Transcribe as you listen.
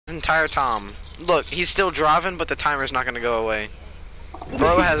entire time. Look, he's still driving, but the timer's not gonna go away.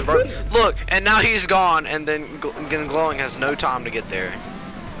 Bro has look, and now he's gone, and then glowing has no time to get there.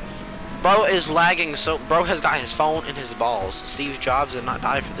 Bro is lagging, so bro has got his phone in his balls. Steve Jobs did not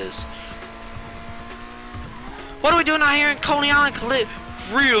die for this. What are we doing out here in Coney Island?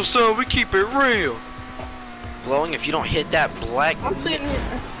 Real, son, we keep it real. Glowing, if you don't hit that black. I'm sitting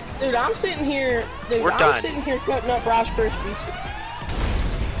here, dude. I'm sitting here, dude. We're done. I'm sitting here cutting up Rice Krispies.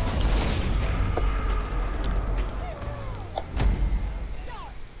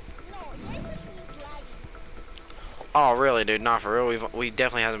 Oh, really, dude? Not for real. We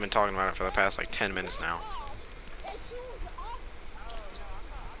definitely haven't been talking about it for the past like 10 minutes now.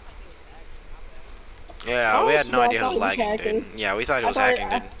 Yeah, we had no idea how lagging, dude. Yeah, we thought it was hacking,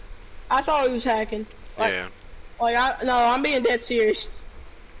 dude. I thought it was hacking. Like, yeah. Like, no, I'm being dead serious.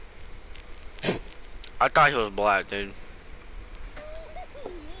 I thought he was black, dude.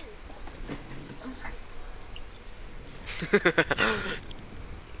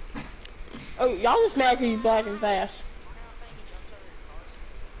 Oh, y'all just mad because he's black and fast.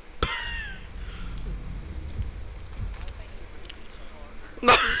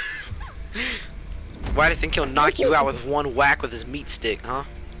 Why do you think he'll knock you out with one whack with his meat stick, huh?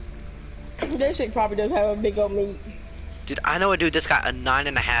 This shit probably does have a big old meat. Dude, I know a dude that's got a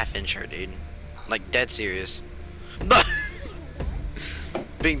 9.5 incher, dude. Like, dead serious.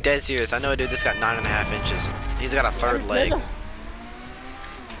 Being dead serious, I know a dude that's got 9.5 inches. He's got a third leg.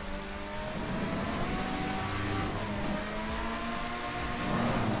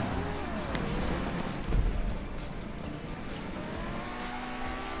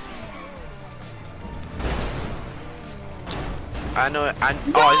 I know it. Oh,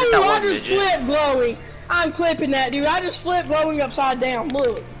 is it that one midget? I just flipped Glowing. I'm clipping that, dude. I just flipped Glowing upside down.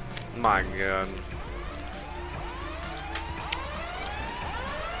 Look. My God.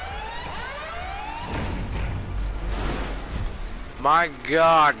 My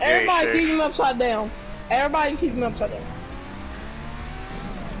God. Everybody keep him upside down. Everybody keep him upside down.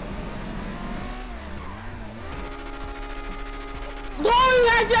 Glowing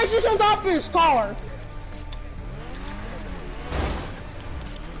like that's just on top of his car.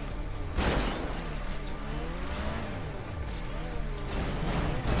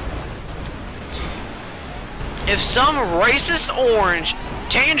 If some racist orange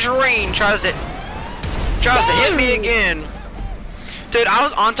tangerine tries to hit me again, dude, I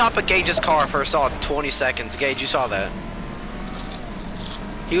was on top of Gage's car for a solid 20 seconds. Gage, you saw that?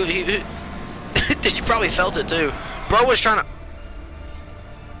 He did. You probably felt it too. Bro was trying to.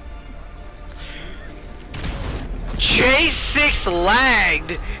 J6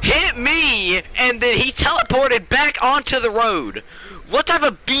 lagged, hit me, and then he teleported back onto the road. What type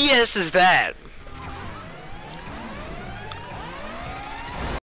of BS is that?